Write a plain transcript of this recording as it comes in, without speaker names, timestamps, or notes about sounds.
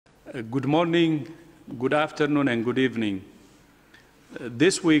Good morning, good afternoon, and good evening.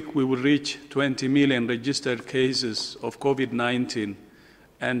 This week, we will reach 20 million registered cases of COVID-19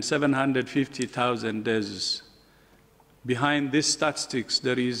 and 750,000 deaths. Behind these statistics,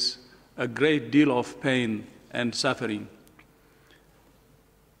 there is a great deal of pain and suffering.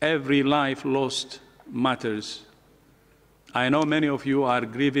 Every life lost matters. I know many of you are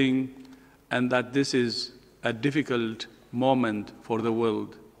grieving and that this is a difficult moment for the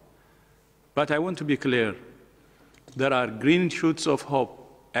world. But I want to be clear. There are green shoots of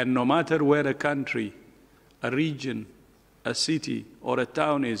hope, and no matter where a country, a region, a city, or a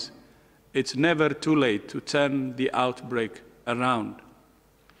town is, it's never too late to turn the outbreak around.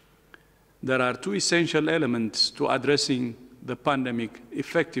 There are two essential elements to addressing the pandemic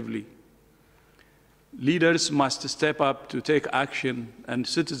effectively. Leaders must step up to take action, and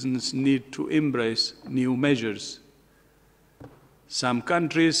citizens need to embrace new measures. Some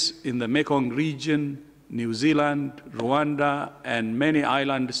countries in the Mekong region, New Zealand, Rwanda, and many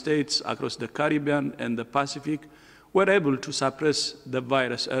island states across the Caribbean and the Pacific were able to suppress the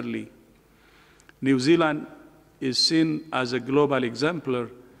virus early. New Zealand is seen as a global exemplar,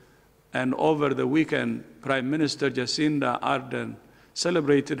 and over the weekend, Prime Minister Jacinda Ardern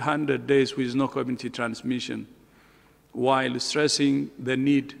celebrated 100 days with no community transmission, while stressing the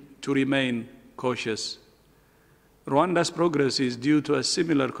need to remain cautious. Rwanda's progress is due to a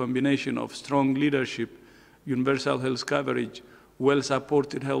similar combination of strong leadership, universal health coverage,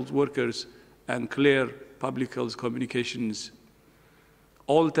 well-supported health workers, and clear public health communications.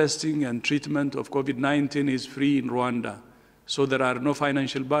 All testing and treatment of COVID-19 is free in Rwanda, so there are no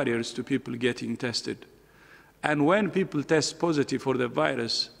financial barriers to people getting tested. And when people test positive for the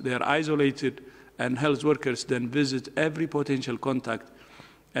virus, they are isolated, and health workers then visit every potential contact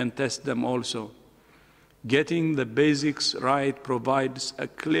and test them also. Getting the basics right provides a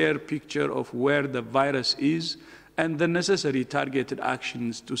clear picture of where the virus is and the necessary targeted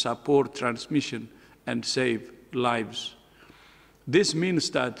actions to support transmission and save lives. This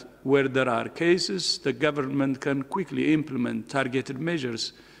means that where there are cases, the government can quickly implement targeted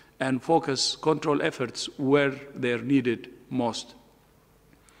measures and focus control efforts where they are needed most.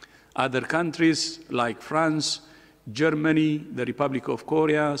 Other countries like France, Germany, the Republic of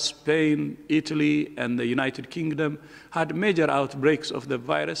Korea, Spain, Italy, and the United Kingdom had major outbreaks of the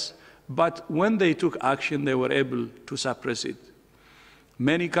virus, but when they took action, they were able to suppress it.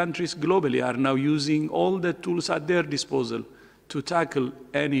 Many countries globally are now using all the tools at their disposal to tackle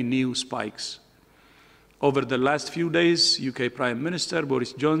any new spikes. Over the last few days, UK Prime Minister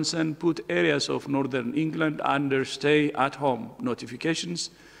Boris Johnson put areas of Northern England under stay-at-home notifications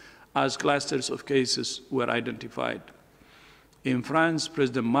as clusters of cases were identified. In France,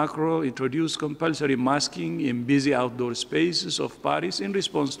 President Macron introduced compulsory masking in busy outdoor spaces of Paris in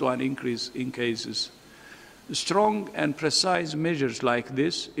response to an increase in cases. Strong and precise measures like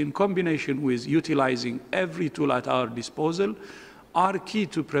this, in combination with utilizing every tool at our disposal, are key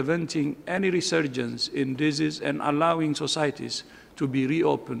to preventing any resurgence in disease and allowing societies to be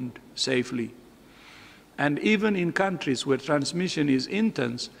reopened safely. And even in countries where transmission is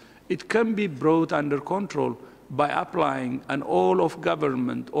intense, it can be brought under control by applying an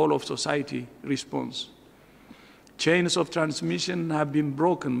all-of-government, all-of-society response. Chains of transmission have been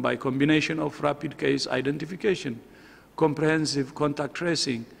broken by a combination of rapid case identification, comprehensive contact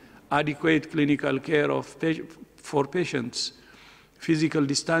tracing, adequate clinical care for patients, physical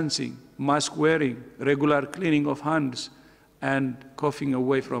distancing, mask wearing, regular cleaning of hands, and coughing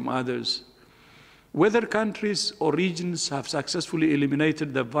away from others. Whether countries or regions have successfully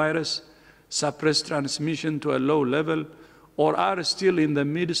eliminated the virus, suppressed transmission to a low level, or are still in the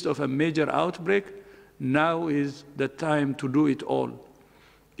midst of a major outbreak, now is the time to do it all.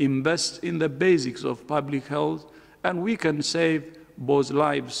 Invest in the basics of public health, and we can save both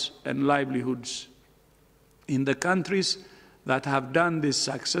lives and livelihoods. In the countries that have done this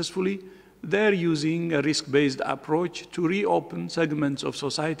successfully, they're using a risk-based approach to reopen segments of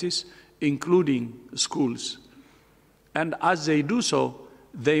societies, including schools. And as they do so,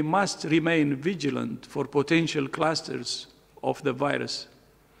 they must remain vigilant for potential clusters of the virus.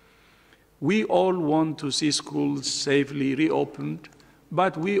 We all want to see schools safely reopened,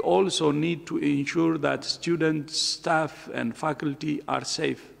 but we also need to ensure that students, staff, and faculty are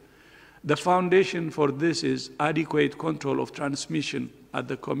safe. The foundation for this is adequate control of transmission at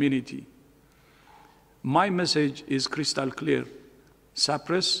the community. My message is crystal clear: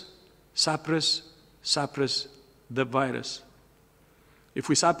 suppress, suppress, suppress the virus. If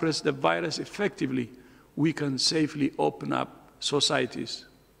we suppress the virus effectively, we can safely open up societies.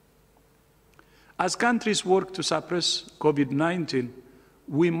 As countries work to suppress COVID-19,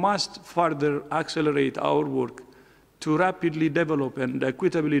 we must further accelerate our work to rapidly develop and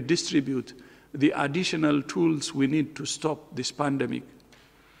equitably distribute the additional tools we need to stop this pandemic.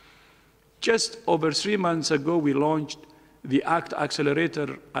 Just over 3 months ago, we launched the ACT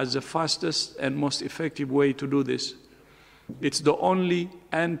Accelerator as the fastest and most effective way to do this. It's the only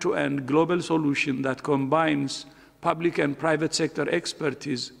end-to-end global solution that combines public and private sector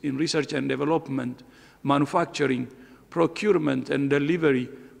expertise in research and development, manufacturing, procurement, and delivery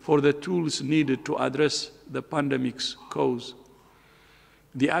for the tools needed to address the pandemic's cause.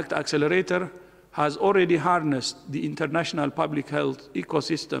 The ACT Accelerator has already harnessed the international public health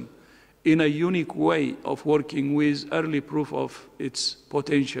ecosystem in a unique way of working with early proof of its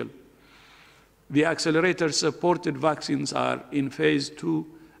potential. The accelerator-supported vaccines are in phase 2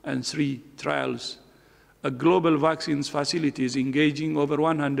 and 3 trials. A global vaccines facility is engaging over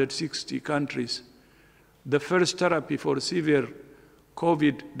 160 countries. The first therapy for severe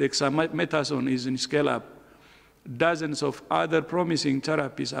COVID, dexamethasone, is in scale-up. Dozens of other promising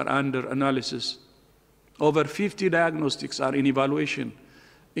therapies are under analysis. Over 50 diagnostics are in evaluation,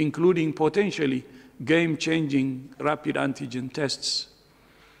 including potentially game-changing rapid antigen tests.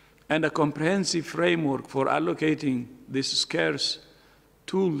 And a comprehensive framework for allocating these scarce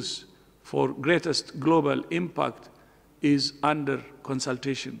tools for greatest global impact is under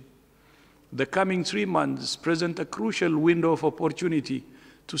consultation. The coming 3 months present a crucial window of opportunity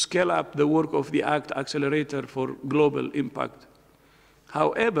to scale up the work of the ACT Accelerator for global impact.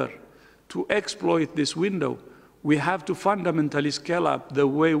 However, to exploit this window, we have to fundamentally scale up the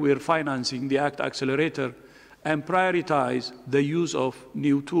way we're financing the ACT Accelerator and prioritize the use of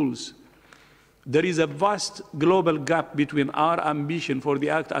new tools. There is a vast global gap between our ambition for the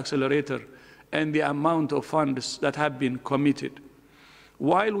ACT Accelerator and the amount of funds that have been committed.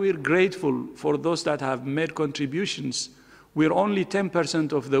 While we're grateful for those that have made contributions, we're only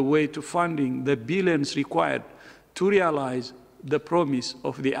 10% of the way to funding the billions required to realize the promise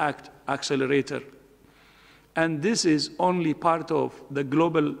of the ACT Accelerator. And this is only part of the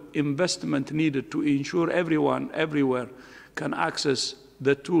global investment needed to ensure everyone, everywhere, can access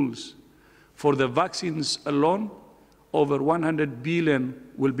the tools. For the vaccines alone, over $100 billion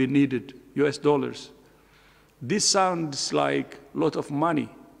will be needed, US dollars. This sounds like a lot of money,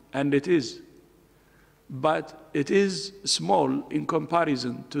 and it is. But it is small in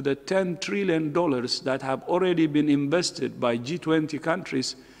comparison to the $10 trillion that have already been invested by G20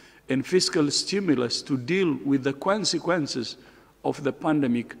 countries in fiscal stimulus to deal with the consequences of the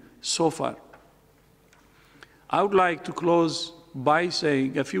pandemic so far. I would like to close by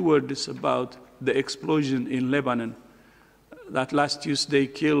saying a few words about the explosion in Lebanon that last Tuesday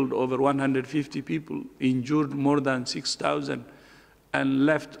killed over 150 people, injured more than 6,000, and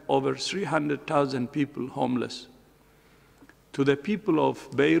left over 300,000 people homeless. To the people of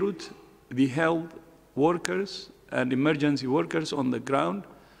Beirut, the health workers and emergency workers on the ground,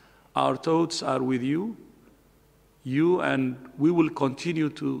 our thoughts are with you, and we will continue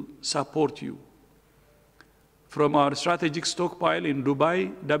to support you. From our strategic stockpile in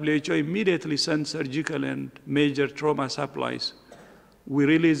Dubai, WHO immediately sent surgical and major trauma supplies. We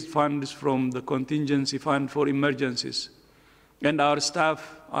released funds from the contingency fund for emergencies, and our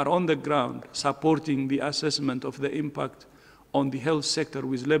staff are on the ground supporting the assessment of the impact on the health sector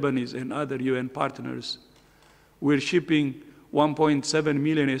with Lebanese and other UN partners. We're shipping $1.7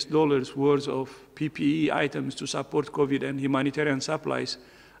 million worth of PPE items to support COVID and humanitarian supplies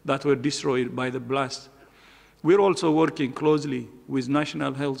that were destroyed by the blast. We're also working closely with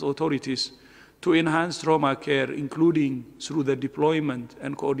national health authorities to enhance trauma care, including through the deployment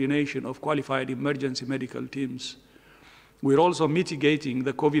and coordination of qualified emergency medical teams. We're also mitigating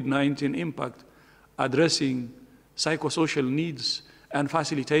the COVID-19 impact, addressing psychosocial needs, and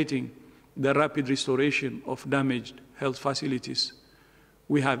facilitating the rapid restoration of damaged health facilities.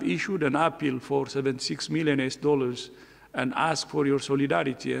 We have issued an appeal for $76 million and ask for your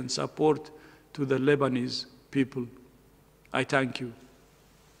solidarity and support to the Lebanese people. I thank you.